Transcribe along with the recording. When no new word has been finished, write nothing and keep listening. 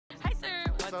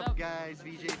What's up guys?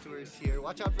 VJ Tours here.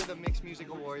 Watch out for the MYX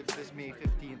Music Awards this May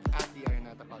 15th at the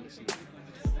Araneta Coliseum.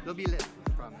 They'll be lit,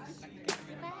 I promise.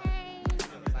 Bye!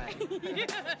 Bye.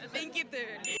 Thank you,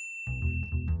 Ter.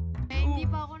 Hindi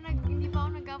pa ako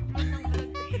nag-upload ng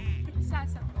vlog.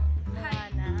 Sasa po.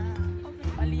 Hi. Okay.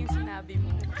 Mali yung sinabi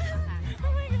mo.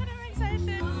 Oh my God, I'm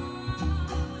excited.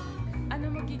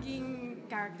 Ano magiging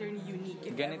character ni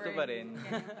Unique? If Ganito ever, pa rin.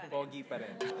 Pogi pa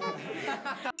rin.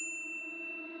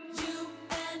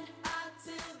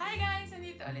 Hi guys!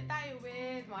 Nandito ulit tayo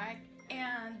with Mark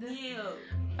and Neil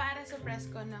para sa press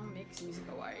con ng MYX Music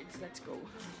Awards. Let's go!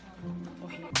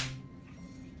 Okay.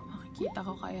 Makikita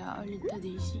ko kaya ulit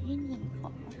today si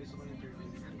Inigo.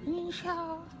 Ayan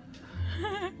siya!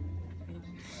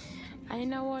 Ay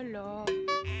nawala.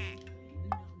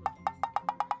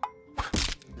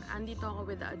 Andito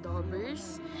ako with the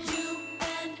Adobers.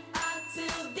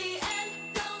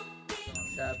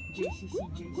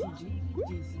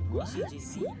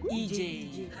 JCC, EJ.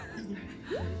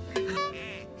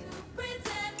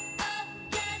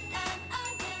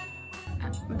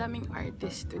 Madaming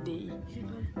artist today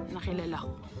na kilala ko.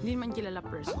 Hindi man kilala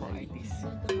personally.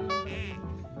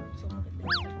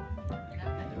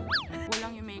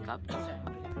 Walang yung makeup.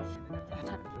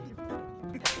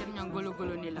 Tignan yung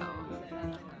gulo-gulo nila. Oh.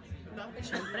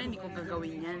 Siyempre, hindi ko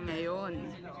gagawin yan ngayon.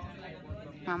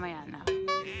 Mamaya na.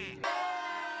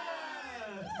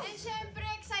 And syempre,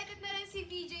 excited na rin si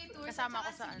VJ Tours. Kasama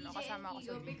ko sa si ano, VJ kasama ko sa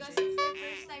Inigo VJ. because it's their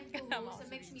first time to host sa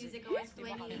MYX Music Awards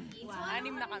 2018. So,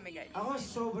 Anim na kami, guys. Ako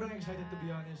sobrang excited to be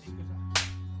honest.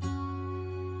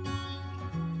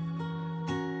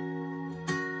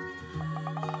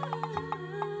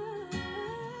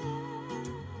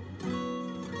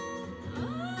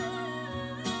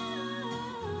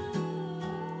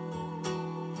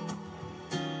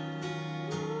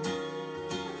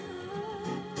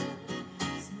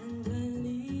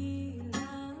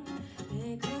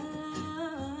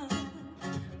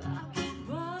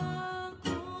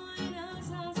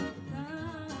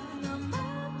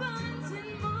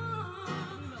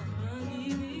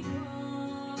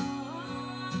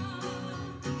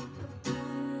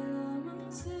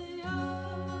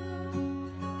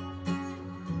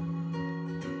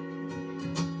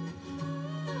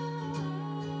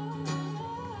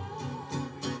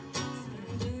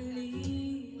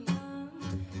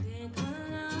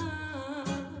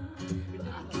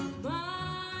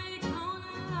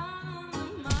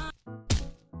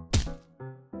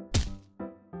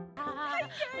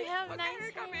 We have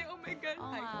nice kami. Oh my God.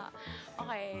 Oo nga.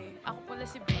 Okay. Ako pala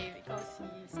si Babe. Ikaw si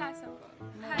Sasa po.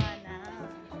 Hi.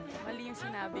 Mali yung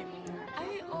sinabi mo.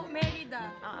 Ay, oh,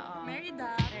 Merida. Oo.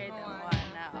 Merida. Merida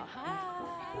Moana. Oh, hi.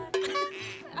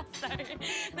 Sorry.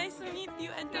 Nice to meet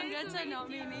you and congrats on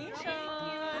nomination.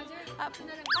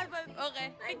 High five.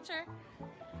 Okay. Picture.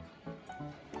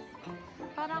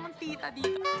 Parang akong tita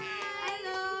dito.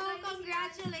 Hello!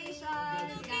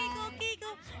 Congratulations, guys!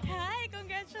 Keiko! Hi!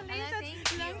 Congratulations!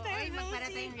 Thank you. Long time Oy, no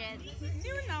magparating see. red. Hindi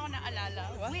mo na ako naalala.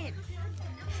 Wait.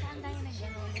 Saan tayo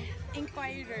nag-ganon?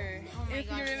 Inquirer. Oh my If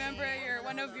you gosh, remember yeah. your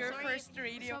one of your Sorry. first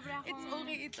radio. Sobra akong-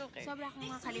 It's okay. Sobra akong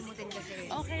makalimutin kasi.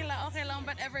 Okay lang.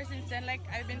 But ever since then, like,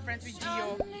 I've been friends with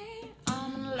Gio.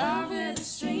 I'm in love with a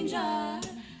stranger.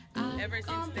 Ever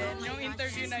since then, yung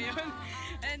interview na yun.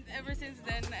 And ever since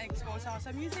then, na-expose ako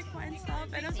sa music mo and stuff.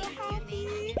 And I'm so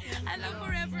happy. I love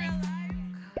Forever Alive.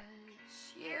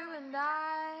 'Cause you and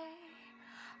I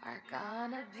are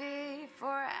gonna be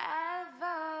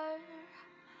forever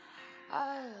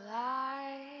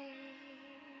alive.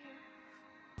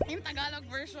 Yung Tagalog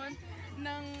version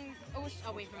ng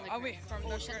Away from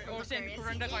the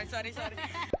from the current. Sorry.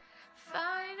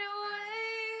 Find a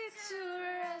way to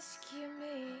rescue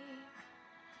me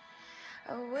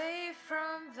away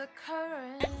from the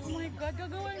current. Oh my God,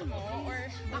 gagawin mo?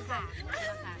 Or... Baka.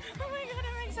 Oh my God,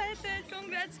 I'm excited!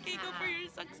 Congrats, Keiko, for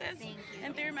your success. Thank you.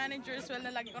 And to your manager as well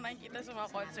na lagi ko nakikita sa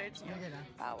mga concerts niyo.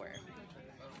 Power.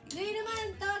 Ngayon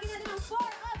naman, tawagin natin ang 4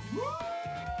 of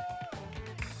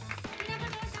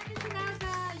Pinapanood natin sila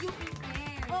sa UP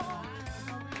Fair. Oo.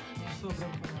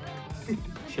 Sobrang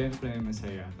Siyempre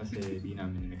masaya kasi di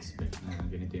namin expect na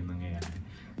ganito yung mangyayari.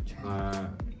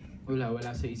 Tsaka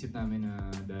wala sa isip namin na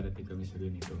darating kami sa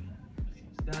ganito.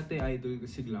 Dati idol ko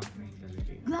si Glock 9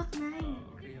 talaga. Glock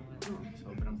 9.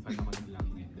 Sobrang fan ako ng Glock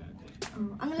 9 dati.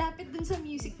 Oh, ang lapit dun sa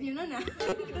music niyo nun ah.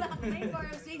 Glock 9, 4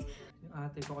 of Spades. Yung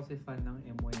ate ko kasi fan ng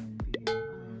MYMP.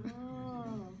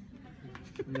 Oh.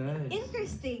 Nice.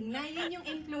 Interesting na yun yung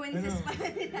influences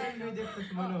pala nila. Very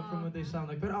different from what they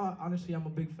sound like. But honestly, I'm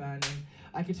a big fan and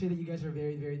I can say that you guys are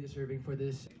very, very deserving for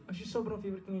this. Actually, sobrang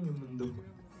favorite ko ngayon yung mundo.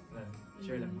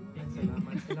 Share lang.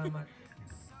 Salamat.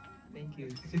 Thank you.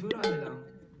 Siguro ano lang.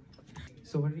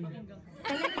 Sorry. Ano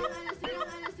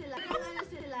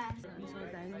sila? So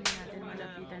dahil hindi natin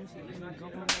malapitan si Inigo,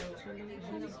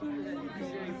 congratulations.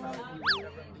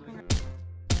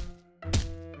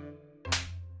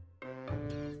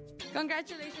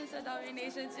 Congratulations sa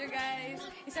nominations, you guys!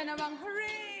 Isa namang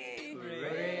hooray!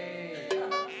 Hooray!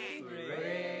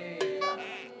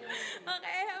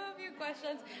 Okay, I have a few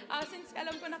questions. Since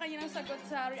alam ko na kayo ng sagot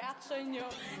sa reaction nyo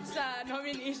sa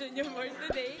nomination nyo for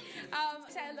today,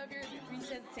 kasi I love your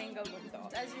recent single Mundo.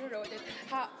 As you wrote it,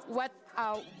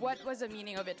 what was the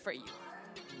meaning of it for you?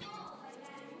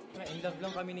 In love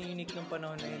lang kami ni Unique nung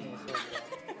panahon na yun. So,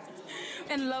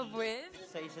 In love with?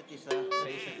 Sa isa't isa. sa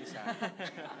isa't isa.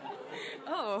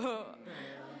 Oh,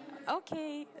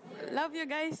 okay. Love you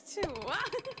guys too.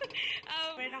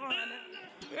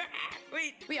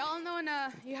 Wait. We all know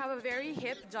na you have a very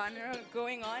hip genre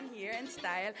going on here and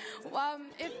style.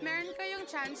 If meron kayong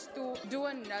chance to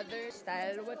do another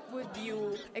style, what would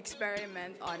you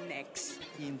experiment on next?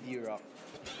 Indie rock.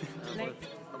 Like,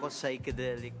 Ako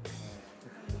psychedelic.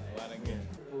 Parang yun.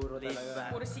 Puro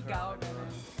talaga. puro sigaw.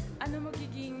 Ano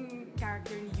magiging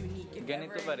character ni Unique? If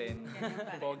Ganito ever- pa rin.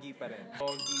 Pogi pa rin.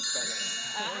 Pogi pa rin.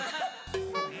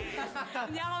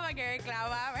 Hindi ako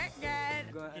mag-reklamo. We're good.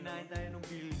 Kinain tayo ng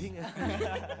building.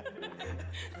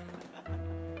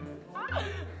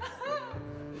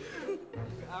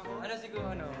 Ano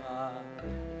siguro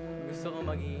gusto ko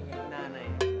maging Nanay.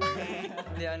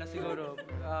 hindi siguro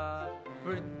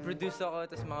produce ako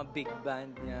tapos mga big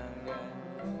band niya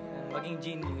maging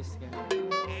genius ganun.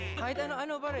 Kahit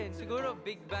ano pa rin siguro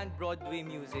big band Broadway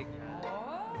music.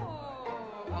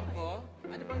 Ako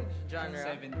ano bang genre?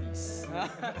 70s.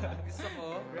 Gusto ko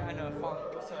funk.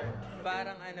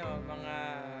 Parang mga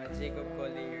Jacob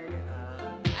Collier.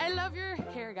 I love your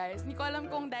hair, guys. Hindi ko alam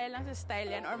kung dahil lang sa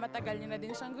style yan or matagal niyo na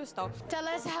din siyang gusto. Tell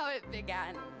us how it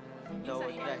began. The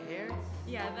hair?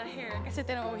 Yeah, the hair. Kasi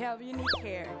tinan mo, we have unique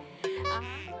hair.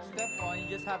 Step 1, you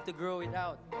just have to grow it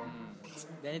out.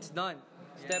 Then it's done.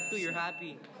 Step 2, you're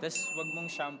happy. Tapos wag mong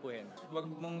shampoohin. Wag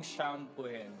mong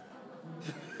shampoohin.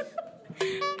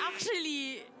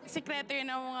 Actually, sikreto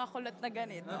yun ang mga kulot na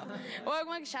ganito. Huwag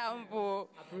mag-shampoo.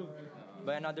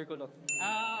 By another kulot.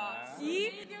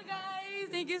 See? Thank you guys.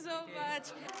 Thank you so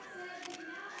much.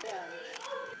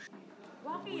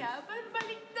 Waki ba't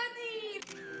baliktad eh?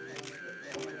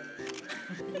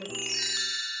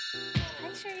 Hi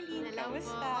Charlene, Hello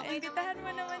kamusta? po. Okay Imbitahan mo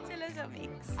naman sila sa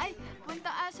MYX. Ay,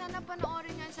 sana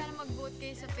panoorin nyo. Sana mag-vote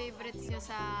kayo sa favorites nyo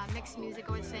sa MYX Music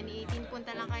Awards 2018.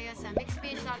 Punta lang kayo sa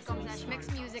mixpage.com/MYX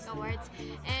Music Awards.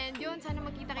 And yun, sana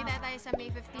magkita-kita tayo sa May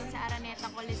 15 sa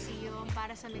Araneta Coliseum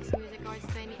para sa MYX Music Awards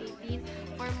 2018.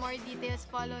 For more details,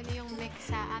 follow niyo yung MYX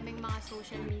sa aming mga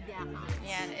social media accounts.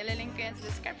 Yan, ilalink ko yan sa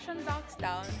description box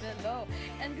down below.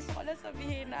 And gusto ko lang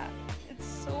sabihin na it's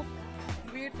so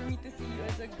weird for me to see you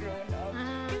as a grown-up.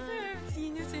 Kasi I've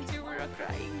seen you since you were a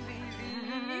crying baby.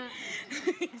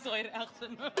 So, yung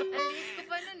reaction mo. Alis ko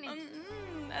pa nun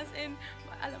eh. As in,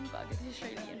 alam ko agad si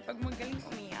Charlene, pag magaling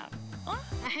umiyak.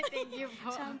 Ay, thank you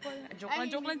po. Sample. Joke Ay,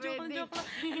 lang. hindi pwede.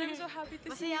 And I'm so happy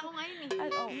to see Masaya you. ako ngayon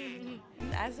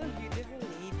eh. As a beautiful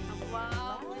lady.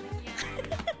 Wow, yan.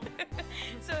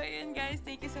 So, yun guys,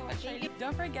 thank you so much, Charlene.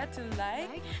 Don't forget to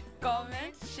like,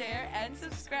 comment, share, and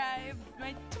subscribe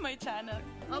to my channel.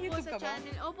 May Opo, YouTube sa ka ba?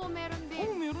 channel. Opo, meron din.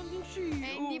 Oh, meron din siya.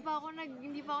 Eh, hindi pa ako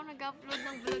nag-upload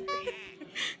ng vlog.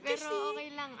 Pero okay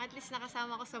lang, at least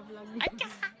nakasama ko sa vlog. Ay,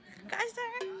 kasi,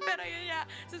 pero yun yeah,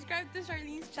 subscribe to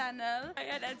Charlene's channel.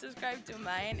 Ayan, and subscribe to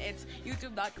mine. It's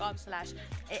youtube.com/rappl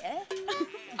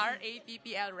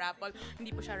rappl.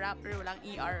 Hindi po siya rapper, walang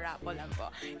ER rappl lang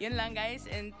po. Yun lang guys,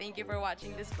 and thank you for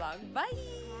watching this vlog. Bye!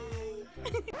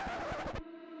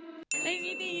 Nice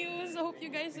meeting you. So hope you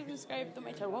guys subscribe to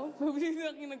my channel. Wow, mabilis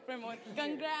aking nag-promote.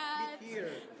 Congrats!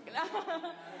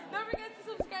 Don't forget to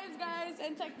subscribe guys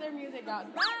and check their music out.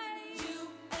 Bye!